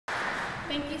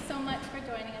Thank you so much for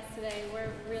joining us today.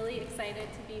 We're really excited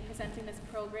to be presenting this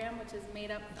program, which is made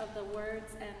up of the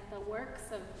words and the works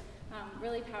of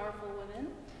really powerful women.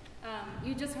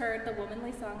 You just heard the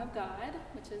Womanly Song of God,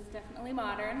 which is definitely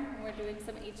modern, and we're doing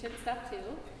some ancient stuff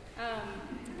too.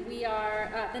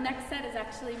 The next set is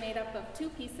actually made up of two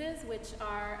pieces, which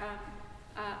are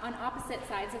on opposite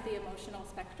sides of the emotional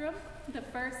spectrum. The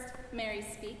first, Mary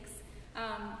Speaks,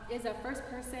 is a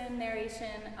first-person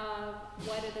narration of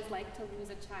what it is like to lose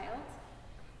a child.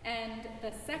 And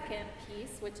the second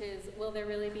piece, which is Will There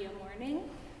Really Be a Mourning,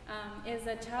 is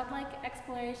a childlike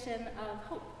exploration of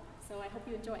hope. So I hope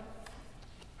you enjoy.